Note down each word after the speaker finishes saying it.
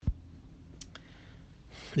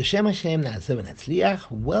L'Shem Hashem Na'aseh v'Natzliach.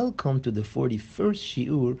 Welcome to the 41st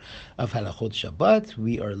Shiur of Hilchot Shabbat.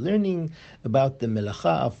 We are learning about the melacha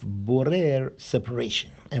of borer, separation.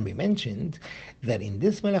 And we mentioned that in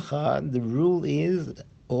this melacha, the rule is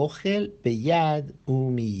ochel beyad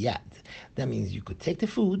umiyad. That means you could take the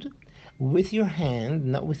food with your hand,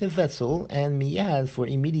 not with a vessel, and miyad for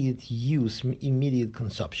immediate use, immediate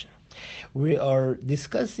consumption. We are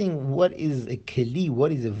discussing what is a keli,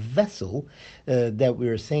 what is a vessel that we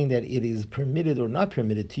are saying that it is permitted or not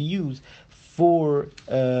permitted to use for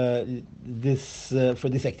this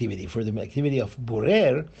activity, for the activity of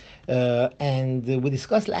borer, and we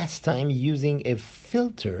discussed last time using a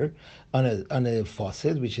filter on a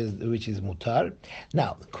faucet, which is mutar.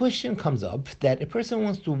 Now, the question comes up that a person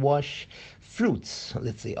wants to wash fruits,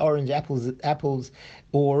 let's say orange apples,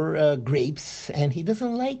 or grapes, and he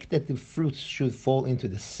doesn't like that the fruits should fall into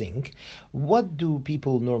the sink. What do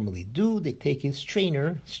people normally do? They take a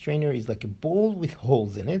strainer. Strainer is like a bowl with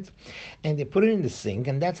holes in it, and they put it in the sink,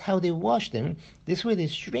 and that's how they wash them. This way, the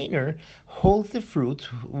strainer holds the fruit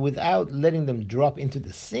without letting them drop into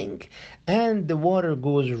the sink, and the water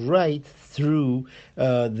goes right through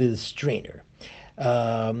the strainer.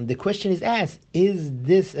 The question is asked, is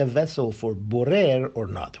this a vessel for borer or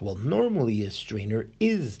not? Well, normally a strainer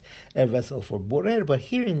is a vessel for borer, but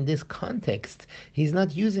here in this context, he's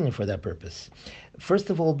not using it for that purpose. First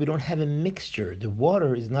of all, we don't have a mixture. The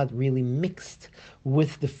water is not really mixed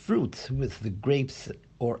with the fruit, with the grapes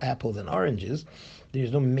or apples and oranges.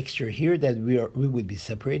 There's no mixture here that we would be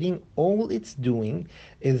separating. All it's doing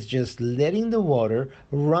is just letting the water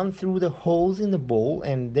run through the holes in the bowl,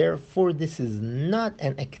 and therefore this is not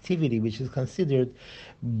an activity which is considered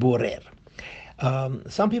borer.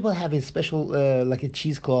 Some people have a special, like a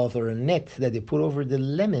cheesecloth or a net that they put over the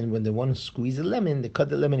lemon. When they want to squeeze a lemon, they cut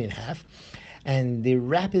the lemon in half and they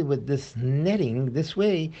wrap it with this netting. This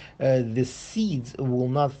way, the seeds will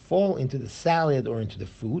not fall into the salad or into the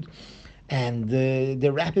food, and they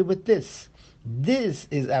wrap it with this. This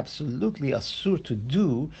is absolutely asur to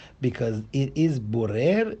do because it is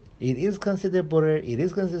borer. It is considered borer. It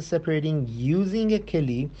is considered separating using a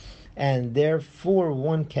keli, and therefore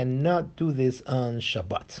one cannot do this on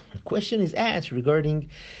Shabbat. The question is asked regarding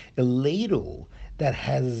a ladle that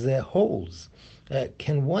has holes.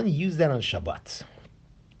 Can one use that on Shabbat?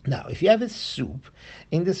 Now, if you have a soup,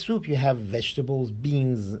 in the soup you have vegetables,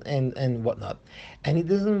 beans, and whatnot, and he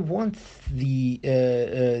doesn't want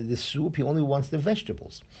the soup; he only wants the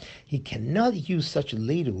vegetables. He cannot use such a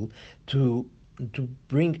ladle to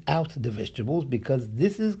bring out the vegetables because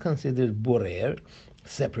this is considered borer,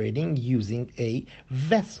 separating using a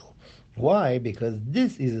vessel. Why? Because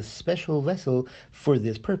this is a special vessel for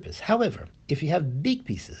this purpose. However, if you have big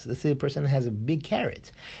pieces, let's say a person has a big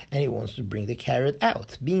carrot and he wants to bring the carrot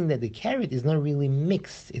out, being that the carrot is not really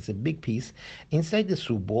mixed, it's a big piece inside the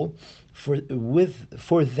soup bowl. For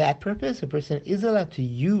that purpose, a person is allowed to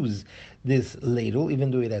use this ladle,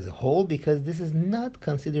 even though it has a hole, because this is not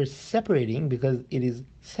considered separating because it is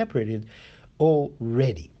separated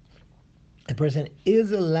already. A person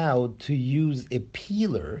is allowed to use a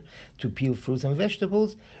peeler to peel fruits and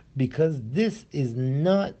vegetables because this is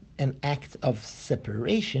not an act of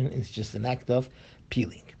separation, it's just an act of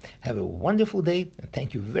peeling. Have a wonderful day, and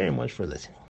thank you very much for listening.